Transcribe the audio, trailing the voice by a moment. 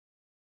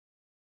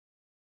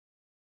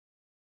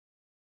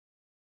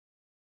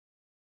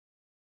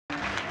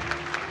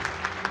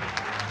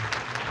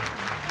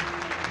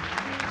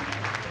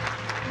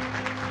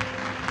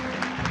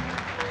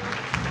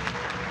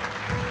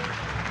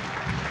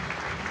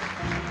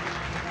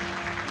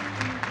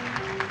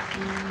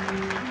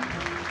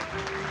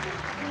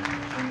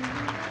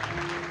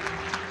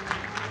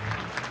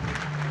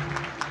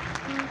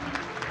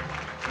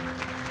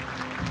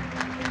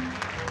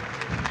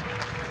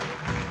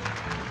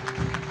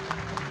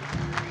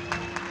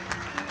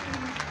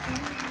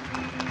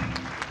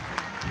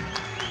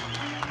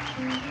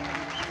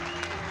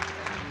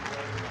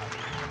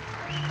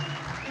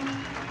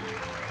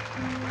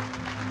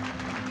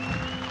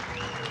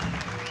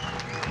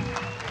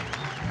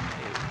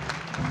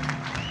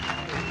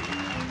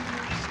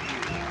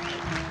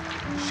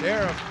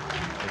Sheriff.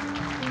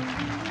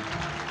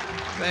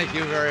 Thank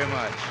you very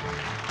much.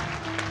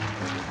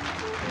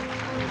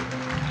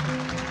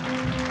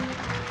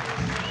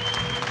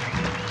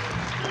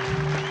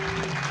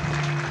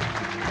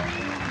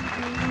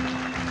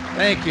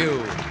 Thank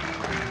you.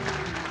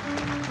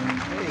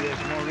 Hey,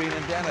 there's Maureen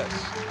and Dennis.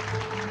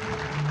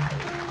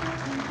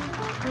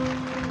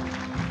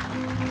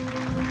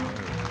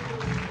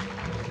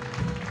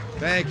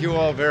 Thank you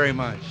all very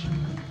much.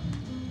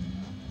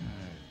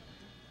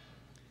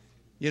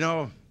 You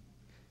know,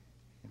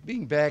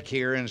 being back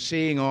here and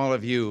seeing all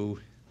of you,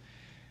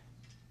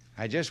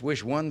 I just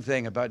wish one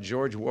thing about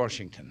George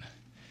Washington.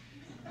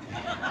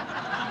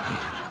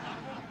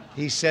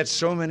 He set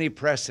so many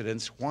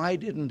precedents. Why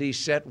didn't he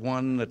set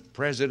one that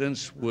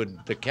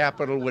the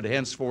capital would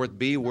henceforth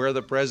be where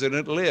the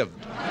president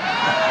lived?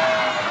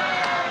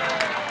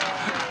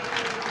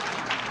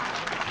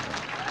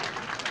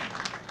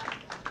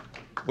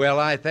 Well,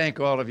 I thank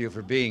all of you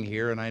for being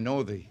here, and I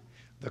know the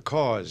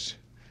cause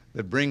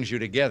that brings you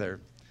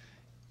together,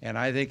 and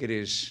I think it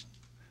is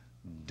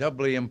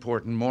doubly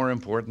important, more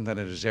important than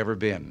it has ever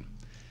been.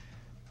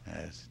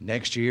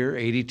 Next year,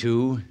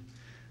 82,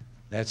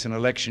 that's an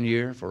election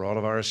year for all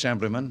of our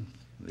assemblymen,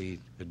 the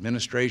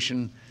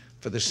administration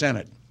for the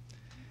Senate.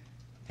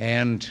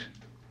 And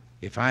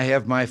if I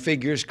have my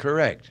figures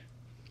correct,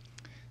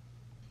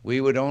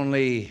 we would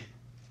only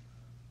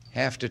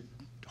have to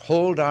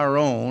hold our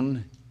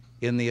own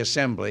in the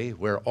Assembly,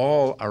 where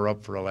all are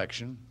up for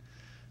election,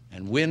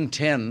 and win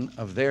 10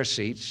 of their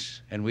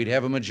seats, and we'd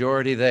have a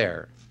majority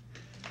there.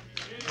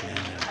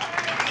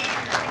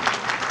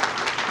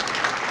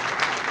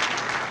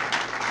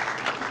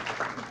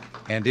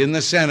 And in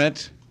the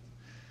Senate,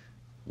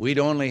 we'd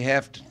only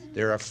have to,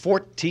 there are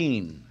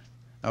 14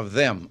 of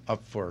them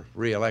up for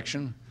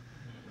re-election,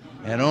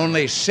 and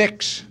only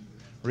 6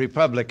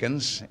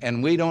 Republicans,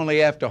 and we'd only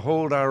have to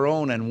hold our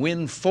own and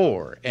win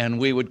 4, and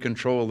we would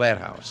control that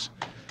House.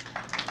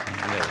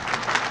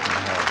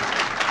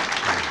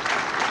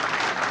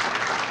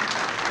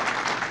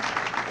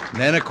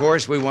 Then, of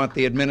course, we want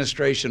the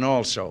administration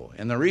also.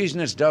 And the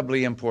reason it's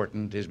doubly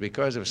important is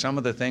because of some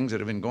of the things that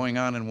have been going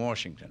on in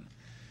Washington.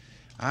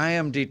 I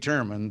am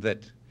determined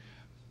that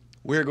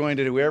we're going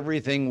to do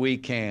everything we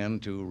can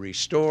to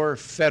restore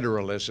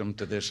federalism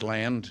to this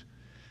land,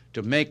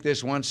 to make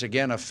this once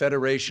again a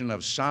federation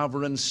of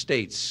sovereign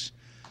states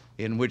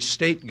in which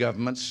state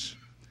governments,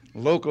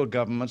 local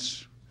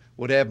governments,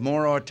 would have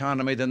more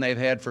autonomy than they've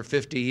had for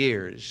 50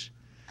 years.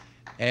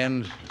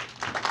 And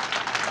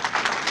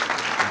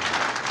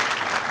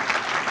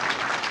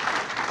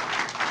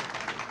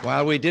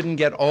while we didn't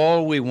get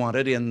all we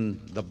wanted in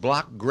the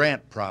block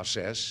grant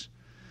process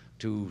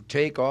to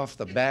take off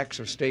the backs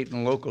of state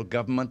and local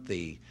government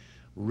the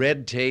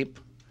red tape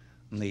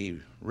and the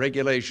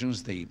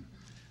regulations, the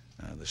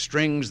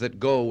strings that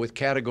go with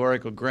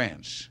categorical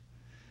grants,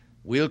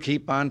 we'll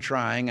keep on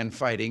trying and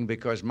fighting,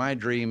 because my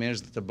dream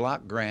is that the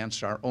block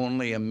grants are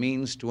only a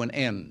means to an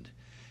end.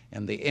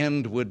 And the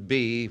end would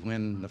be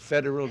when the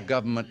federal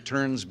government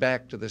turns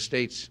back to the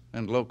states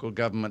and local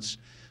governments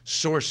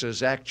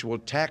sources, actual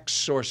tax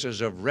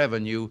sources of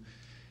revenue,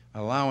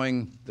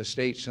 allowing the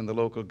states and the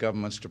local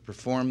governments to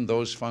perform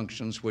those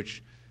functions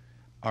which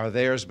are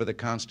theirs by the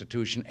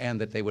Constitution, and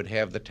that they would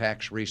have the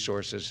tax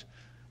resources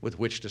with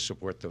which to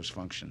support those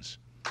functions.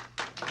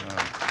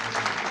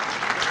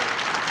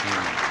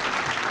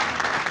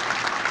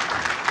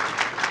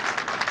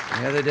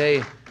 The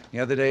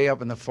other day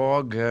up in the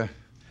fog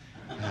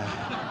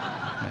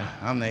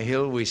on the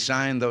hill, we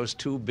signed those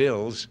 2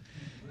 bills,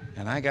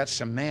 and I got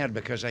so mad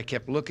because I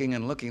kept looking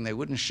and looking. They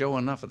wouldn't show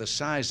enough of the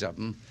size of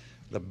them.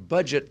 The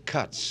budget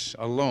cuts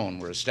alone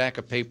were a stack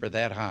of paper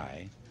that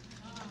high.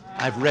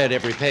 I've read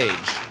every page.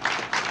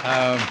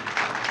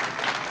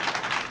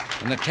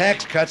 And the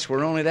tax cuts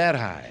were only that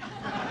high.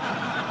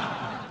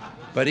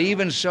 But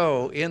even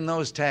so, in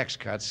those tax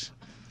cuts,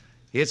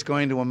 it's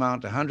going to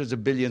amount to hundreds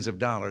of billions of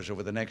dollars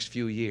over the next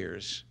few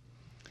years.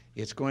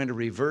 It's going to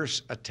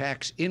reverse a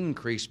tax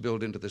increase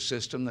built into the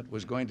system that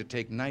was going to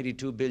take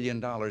 $92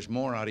 billion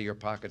more out of your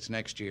pockets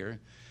next year,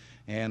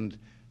 and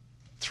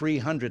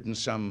 300 and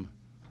some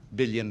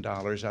billion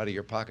dollars out of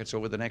your pockets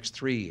over the next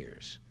 3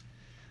 years.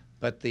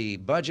 But the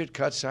budget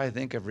cuts, I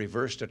think, have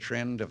reversed a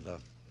trend of the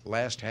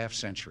last half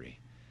century.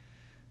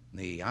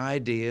 The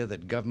idea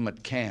that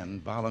government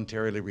can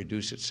voluntarily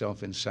reduce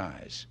itself in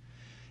size.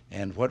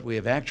 And what we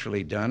have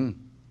actually done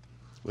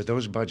with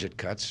those budget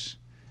cuts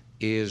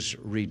is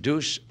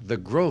reduce the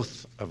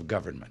growth of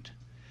government,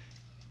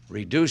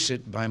 reduce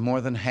it by more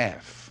than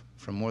half,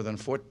 from more than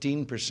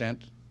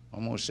 14%,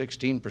 almost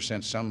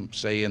 16%, some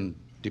say, in,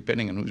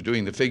 depending on who's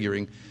doing the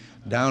figuring,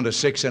 down to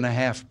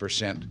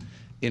 6.5%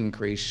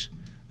 increase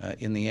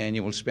in the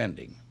annual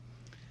spending.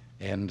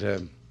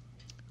 And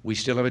we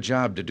still have a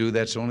job to do.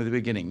 That's only the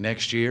beginning.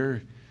 Next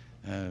year,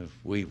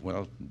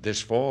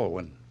 this fall,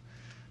 when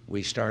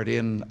we start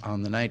in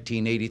on the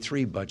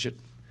 1983 budget,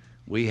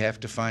 we have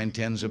to find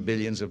tens of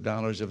billions of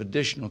dollars of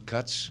additional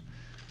cuts.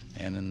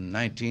 And in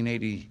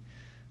 1980,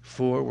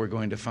 4, we're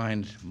going to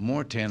find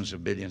more tens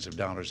of billions of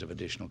dollars of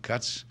additional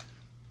cuts.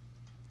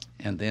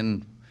 And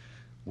then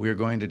we're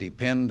going to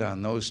depend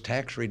on those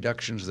tax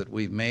reductions that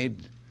we've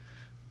made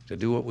to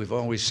do what we've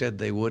always said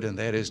they would, and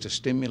that is to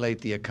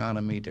stimulate the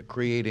economy, to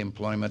create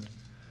employment,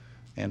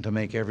 and to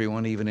make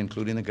everyone, even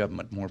including the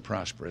government, more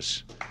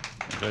prosperous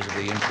because of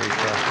the increased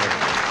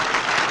prosperity.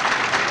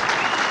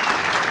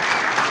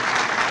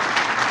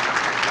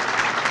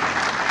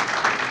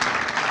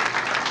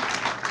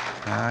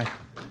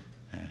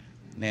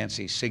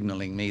 Nancy's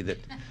signaling me that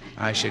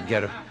I should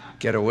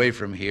get away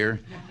from here,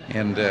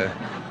 and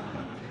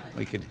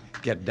we could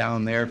get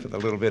down there for the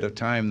little bit of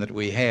time that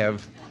we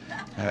have.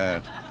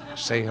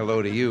 Say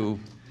hello to you.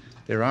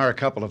 There are a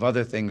couple of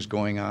other things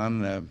going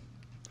on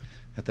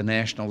at the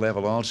national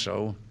level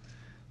also.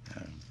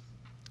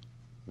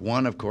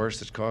 One, of course,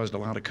 that's caused a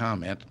lot of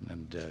comment,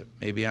 and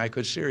maybe I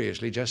could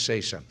seriously just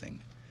say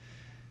something.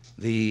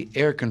 The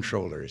air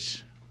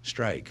controllers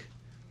strike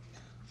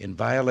in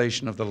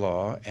violation of the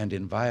law and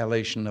in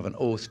violation of an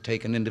oath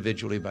taken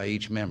individually by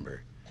each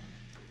member.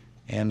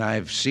 And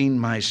I've seen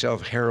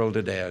myself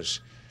heralded as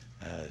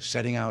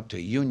setting out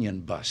to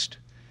union bust.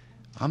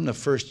 I'm the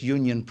first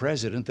union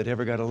president that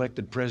ever got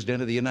elected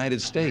president of the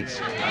United States.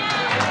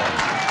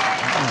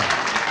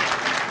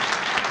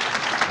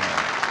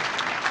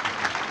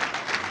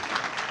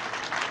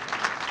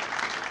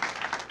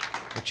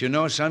 But you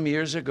know, some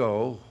years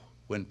ago,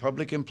 when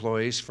public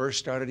employees first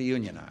started to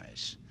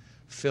unionize,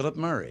 Philip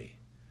Murray,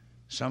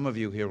 some of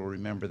you here will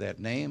remember that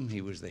name.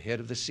 He was the head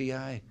of the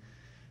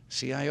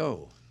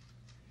CIO.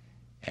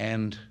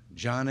 And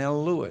John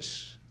L.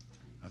 Lewis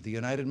of the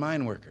United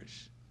Mine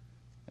Workers,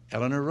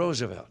 Eleanor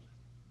Roosevelt,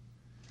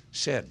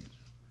 said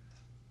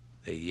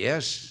that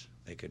yes,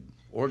 they could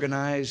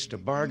organize to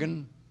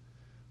bargain,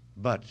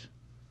 but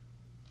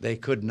they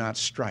could not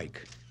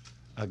strike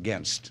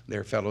against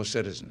their fellow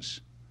citizens.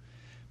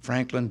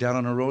 Franklin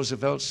Delano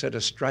Roosevelt said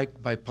a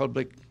strike by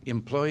public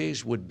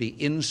employees would be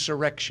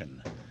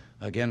insurrection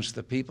against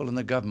the people and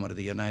the government of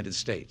the United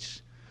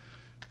States.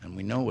 And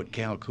we know what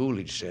Cal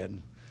Coolidge said.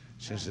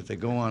 He says if they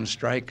go on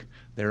strike,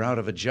 they're out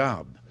of a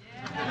job.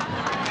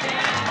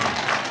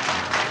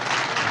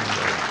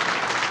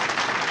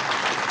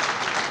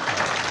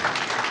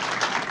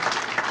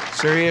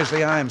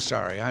 Seriously, I'm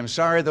sorry. I'm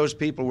sorry those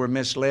people were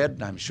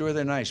misled. I'm sure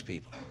they're nice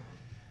people.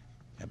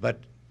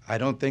 But I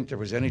don't think there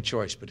was any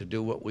choice but to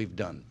do what we've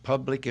done.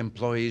 Public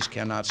employees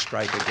cannot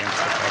strike against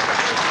the public.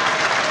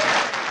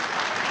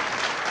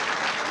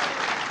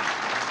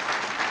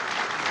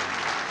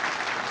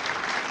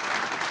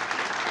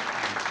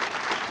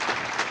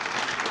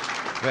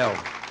 Well,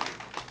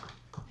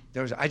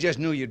 I just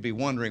knew you'd be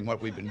wondering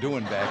what we've been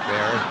doing back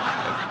there.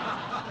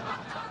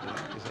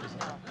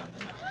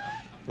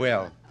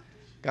 Well,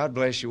 God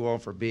bless you all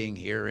for being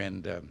here,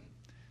 and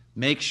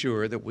make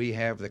sure that we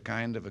have the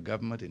kind of a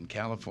government in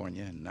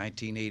California in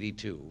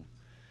 1982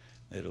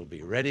 that'll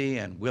be ready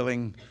and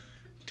willing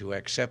to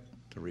accept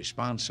the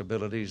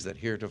responsibilities that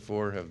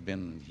heretofore have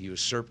been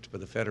usurped by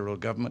the federal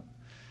government,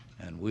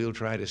 and we'll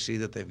try to see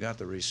that they've got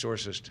the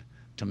resources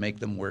to make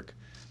them work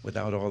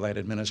without all that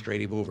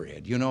administrative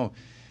overhead. You know,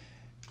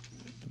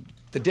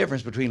 the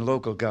difference between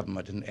local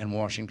government and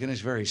Washington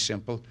is very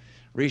simple.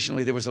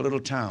 Recently, there was a little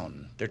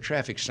town. Their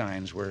traffic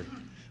signs were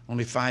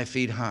only 5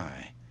 feet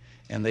high,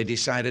 and they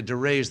decided to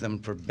raise them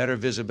for better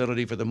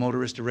visibility for the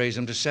motorists, to raise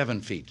them to 7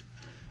 feet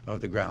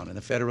of the ground. And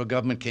the federal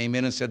government came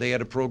in and said they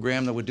had a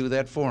program that would do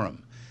that for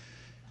them.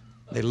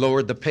 They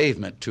lowered the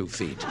pavement 2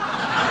 feet.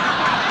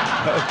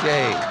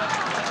 Okay.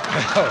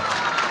 Well,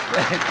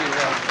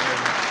 thank you.